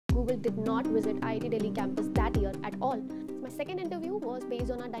Google did not visit IIT Delhi campus that year at all. My second interview was based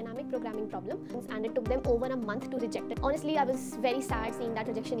on a dynamic programming problem, and it took them over a month to reject it. Honestly, I was very sad seeing that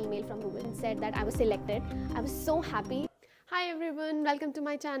rejection email from Google and said that I was selected. I was so happy. Hi everyone, welcome to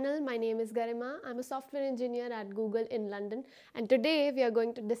my channel. My name is Garima. I'm a software engineer at Google in London, and today we are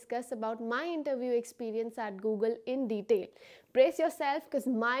going to discuss about my interview experience at Google in detail. Brace yourself because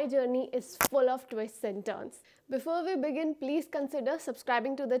my journey is full of twists and turns. Before we begin, please consider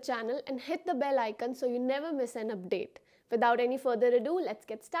subscribing to the channel and hit the bell icon so you never miss an update. Without any further ado, let's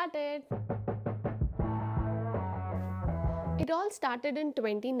get started. It all started in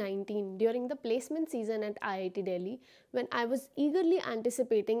 2019 during the placement season at IIT Delhi when I was eagerly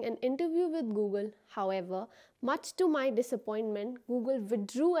anticipating an interview with Google. However, much to my disappointment, Google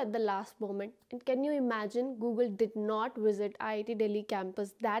withdrew at the last moment, and can you imagine, Google did not visit IIT Delhi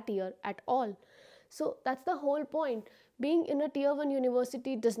campus that year at all. So that's the whole point. Being in a tier 1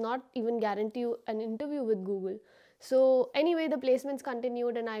 university does not even guarantee you an interview with Google. So anyway, the placements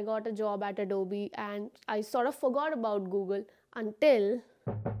continued and I got a job at Adobe, and I sort of forgot about Google until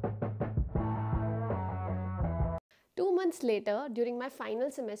 2 months later, during my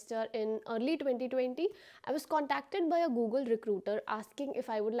final semester in early 2020, I was contacted by a Google recruiter asking if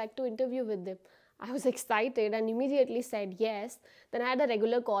I would like to interview with them. I was excited and immediately said yes. Then I had a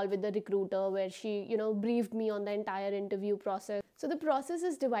regular call with the recruiter where she, briefed me on the entire interview process. So the process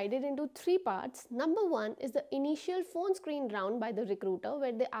is divided into 3 parts. Number 1 is the initial phone screen round by the recruiter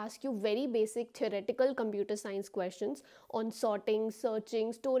where they ask you very basic theoretical computer science questions on sorting,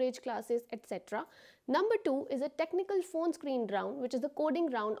 searching, storage classes, etc. Number 2 is a technical phone screen round, which is the coding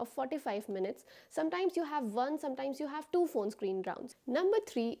round of 45 minutes. Sometimes you have one, sometimes you have 2 phone screen rounds. Number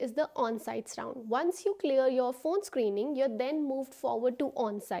 3 is the on-sites round. Once you clear your phone screening, you're then moved forward to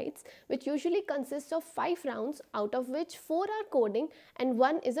on-sites, which usually consists of 5 rounds, out of which 4 are coding and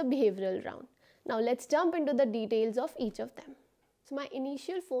 1 is a behavioral round. Now let's jump into the details of each of them. So my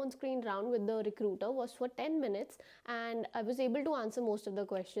initial phone screen round with the recruiter was for 10 minutes and I was able to answer most of the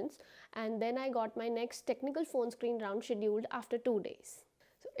questions, and then I got my next technical phone screen round scheduled after 2 days.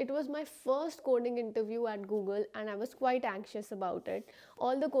 So it was my first coding interview at Google and I was quite anxious about it.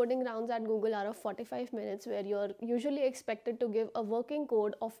 All the coding rounds at Google are of 45 minutes where you're usually expected to give a working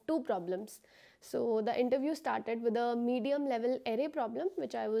code of 2 problems. So the interview started with a medium level array problem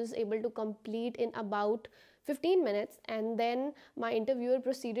which I was able to complete in about 15 minutes, and then my interviewer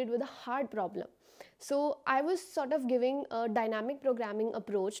proceeded with a hard problem. So I was sort of giving a dynamic programming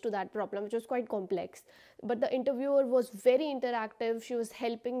approach to that problem, which was quite complex. But the interviewer was very interactive. She was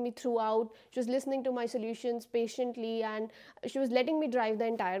helping me throughout. She was listening to my solutions patiently and she was letting me drive the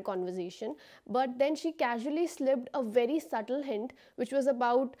entire conversation. But then she casually slipped a very subtle hint, which was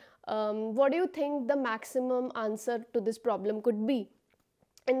about what do you think the maximum answer to this problem could be?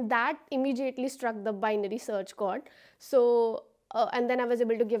 And that immediately struck the binary search chord. So and then I was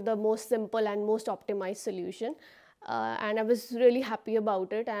able to give the most simple and most optimized solution, and I was really happy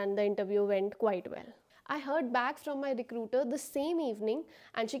about it, and the interview went quite well. I heard back from my recruiter the same evening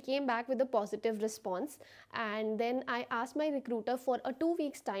and she came back with a positive response, and then I asked my recruiter for a 2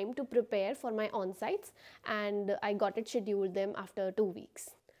 weeks time to prepare for my on-sites, and I got it scheduled them after 2 weeks.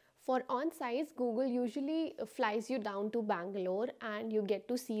 For on-sites, Google usually flies you down to Bangalore and you get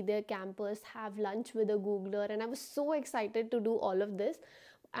to see their campus, have lunch with a Googler, and I was so excited to do all of this.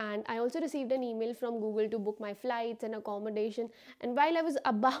 And I also received an email from Google to book my flights and accommodation. And while I was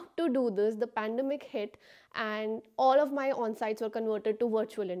about to do this, the pandemic hit and all of my on-sites were converted to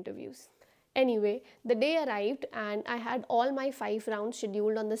virtual interviews. Anyway, the day arrived and I had all my 5 rounds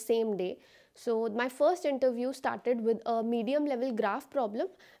scheduled on the same day. So my first interview started with a medium level graph problem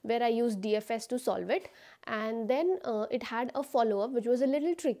where I used DFS to solve it, and then it had a follow-up which was a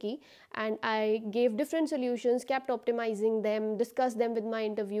little tricky, and I gave different solutions, kept optimizing them, discussed them with my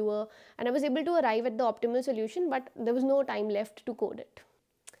interviewer, and I was able to arrive at the optimal solution, but there was no time left to code it.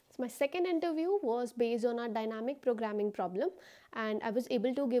 So my second interview was based on a dynamic programming problem, and I was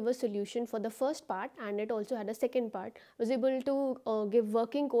able to give a solution for the first part, and it also had a second part. I was able to give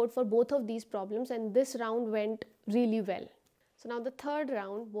working code for both of these problems, and this round went really well. So now the third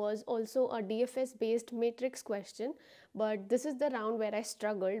round was also a DFS based matrix question, but this is the round where I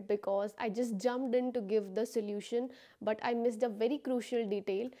struggled because I just jumped in to give the solution, but I missed a very crucial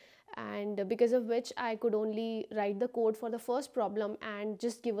detail, and because of which I could only write the code for the first problem and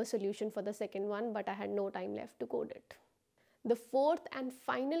just give a solution for the second one, but I had no time left to code it. The fourth and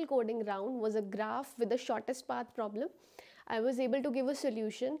final coding round was a graph with the shortest path problem. I was able to give a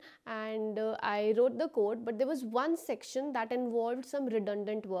solution, and I wrote the code, but there was one section that involved some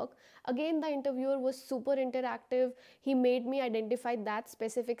redundant work. Again, the interviewer was super interactive. He made me identify that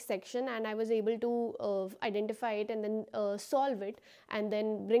specific section, and I was able to identify it and then solve it, and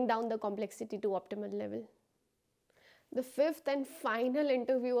then bring down the complexity to optimal level. The fifth and final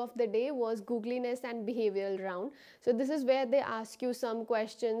interview of the day was googliness and behavioral round. So this is where they ask you some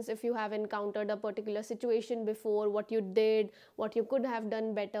questions if you have encountered a particular situation before, what you did, what you could have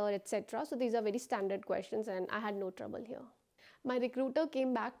done better, etc. So these are very standard questions, and I had no trouble here. My recruiter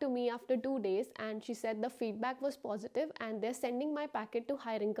came back to me after 2 days, and she said the feedback was positive and they're sending my packet to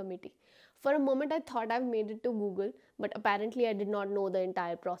hiring committee. For a moment I thought I've made it to Google, but apparently I did not know the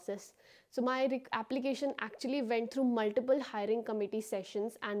entire process. So my application actually went through multiple hiring committee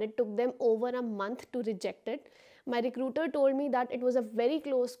sessions, and it took them over a month to reject it. My recruiter told me that it was a very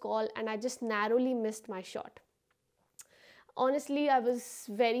close call and I just narrowly missed my shot. Honestly, I was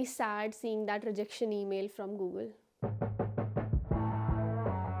very sad seeing that rejection email from Google.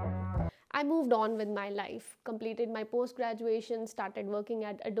 I moved on with my life, completed my post-graduation, started working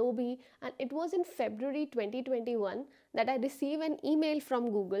at Adobe, and it was in February 2021 that I received an email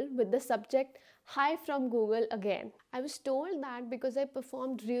from Google with the subject, "Hi from Google again." I was told that because I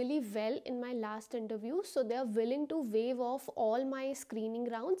performed really well in my last interview, so they are willing to waive off all my screening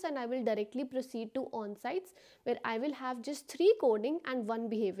rounds and I will directly proceed to on-sites where I will have just 3 coding and 1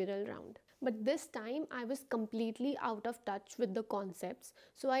 behavioral round. But this time I was completely out of touch with the concepts,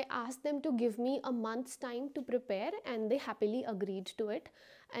 so I asked them to give me a month's time to prepare, and they happily agreed to it.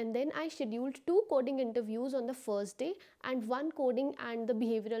 And then I scheduled 2 coding interviews on the first day and 1 coding and the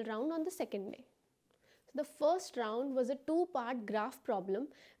behavioral round on the second day. The first round was a 2-part graph problem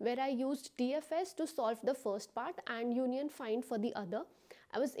where I used DFS to solve the first part and union find for the other.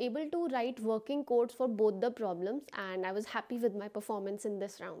 I was able to write working codes for both the problems, and I was happy with my performance in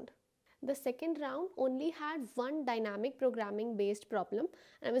this round. The second round only had 1 dynamic programming based problem,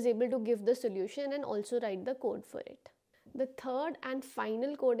 and I was able to give the solution and also write the code for it. The third and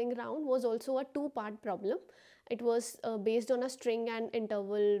final coding round was also a 2-part problem. It was based on a string and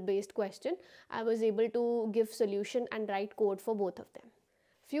interval based question. I was able to give solution and write code for both of them.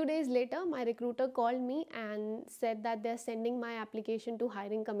 Few days later, my recruiter called me and said that they're sending my application to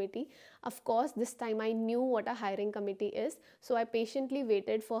hiring committee. Of course, this time I knew what a hiring committee is, so I patiently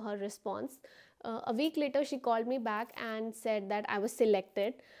waited for her response. A week later, she called me back and said that I was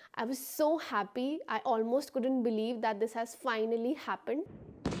selected. I was so happy. I almost couldn't believe that this has finally happened.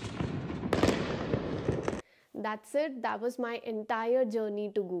 That's it. That was my entire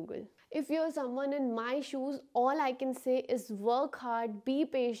journey to Google. If you're someone in my shoes, all I can say is work hard, be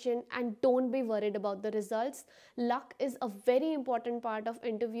patient, and don't be worried about the results. Luck is a very important part of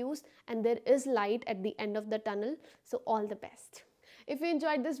interviews, and there is light at the end of the tunnel. So all the best. If you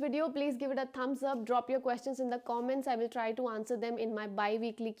enjoyed this video, please give it a thumbs up. Drop your questions in the comments. I will try to answer them in my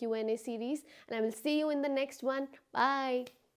bi-weekly Q&A series, and I will see you in the next one. Bye.